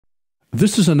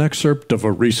This is an excerpt of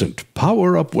a recent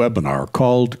Power Up webinar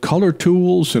called Color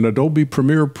Tools in Adobe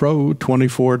Premiere Pro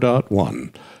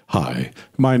 24.1. Hi,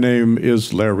 my name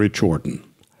is Larry Jordan.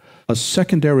 A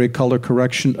secondary color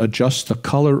correction adjusts the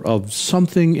color of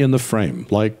something in the frame,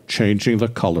 like changing the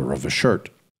color of a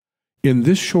shirt. In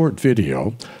this short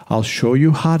video, I'll show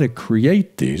you how to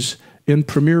create these in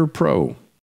Premiere Pro.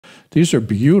 These are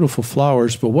beautiful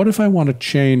flowers, but what if I want to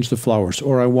change the flowers,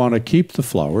 or I want to keep the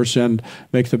flowers and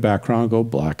make the background go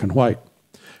black and white?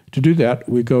 To do that,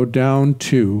 we go down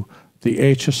to the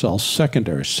HSL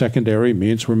secondary. Secondary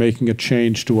means we're making a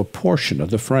change to a portion of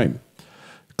the frame.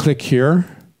 Click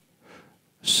here,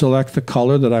 select the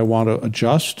color that I want to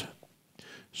adjust.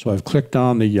 So I've clicked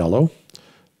on the yellow.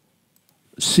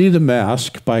 See the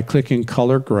mask by clicking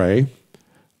color gray.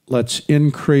 Let's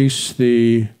increase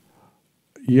the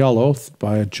yellow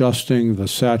by adjusting the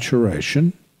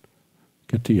saturation.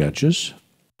 Get the edges.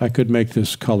 I could make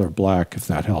this color black if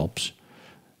that helps.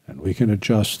 And we can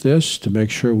adjust this to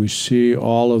make sure we see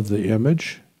all of the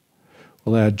image.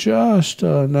 We'll add just,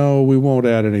 no, we won't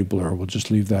add any blur. We'll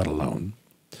just leave that alone.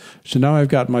 So now I've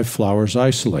got my flowers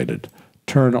isolated.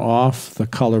 Turn off the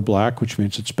color black, which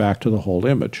means it's back to the whole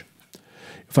image.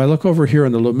 If I look over here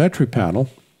in the Lumetri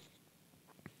panel,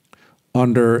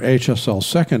 under HSL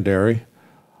secondary,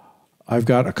 I've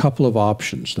got a couple of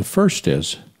options. The first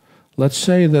is, let's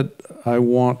say that I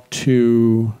want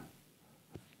to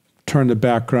turn the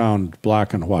background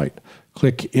black and white.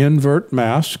 Click Invert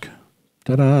Mask,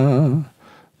 ta-da,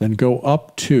 then go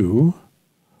up to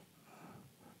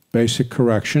Basic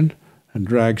Correction and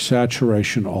drag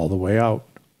Saturation all the way out.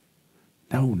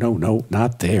 No,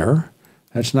 not there.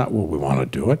 That's not where we want to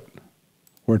do it.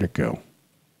 Where'd it go?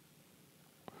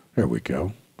 There we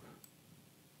go.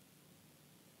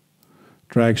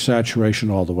 Drag saturation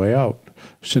all the way out.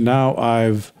 So now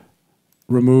I've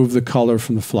removed the color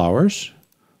from the flowers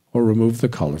or removed the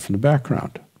color from the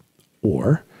background.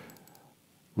 Or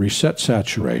reset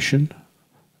saturation,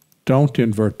 don't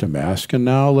invert the mask, and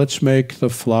now let's make the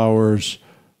flowers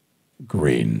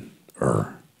greener.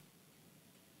 Or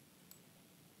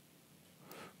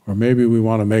maybe we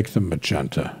want to make them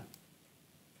magenta.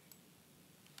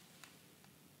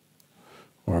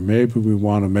 Or maybe we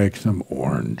want to make them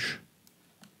orange.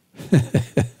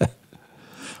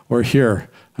 Or here,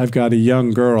 I've got a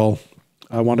young girl.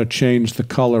 I want to change the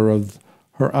color of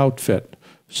her outfit.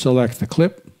 Select the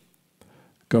clip,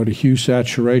 go to Hue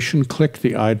Saturation, click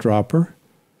the eyedropper,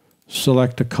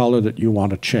 select a color that you want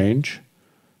to change,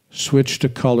 switch to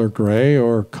color gray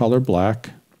or color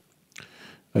black,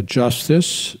 adjust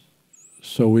this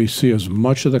so we see as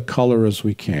much of the color as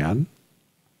we can.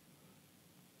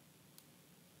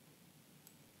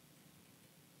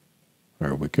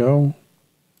 There we go.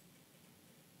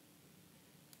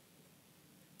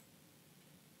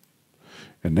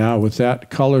 And now with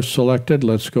that color selected,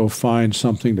 let's go find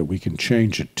something that we can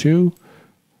change it to.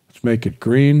 Let's make it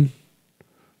green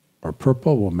or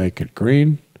purple. We'll make it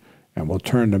green, and we'll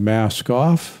turn the mask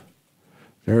off.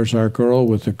 There's our girl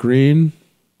with the green,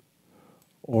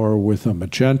 or with a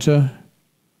magenta,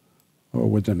 or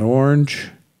with an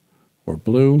orange or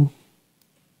blue.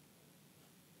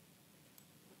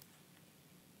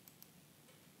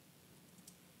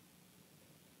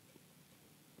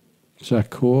 Is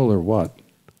that cool or what?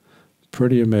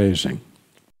 Pretty amazing.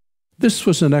 This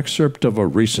was an excerpt of a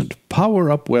recent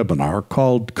Power Up webinar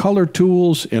called Color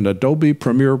Tools in Adobe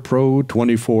Premiere Pro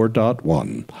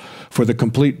 24.1. For the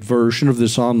complete version of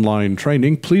this online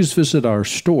training, please visit our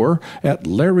store at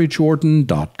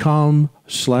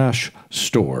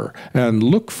larryjordan.com/store and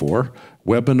look for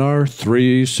Webinar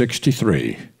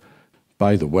 363.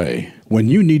 By the way, when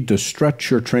you need to stretch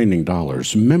your training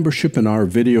dollars, membership in our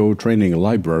video training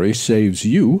library saves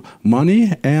you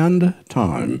money and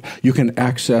time. You can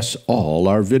access all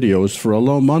our videos for a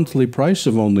low monthly price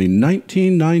of only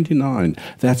 $19.99.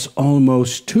 That's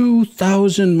almost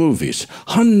 2,000 movies,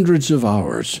 hundreds of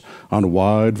hours on a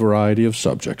wide variety of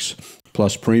subjects.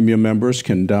 Plus, premium members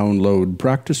can download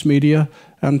practice media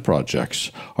and projects.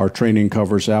 Our training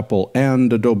covers Apple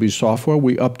and Adobe software.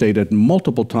 We update it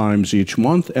multiple times each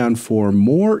month, and for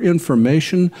more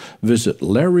information, visit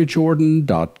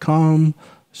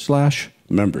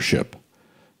larryjordan.com/membership.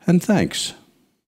 And thanks.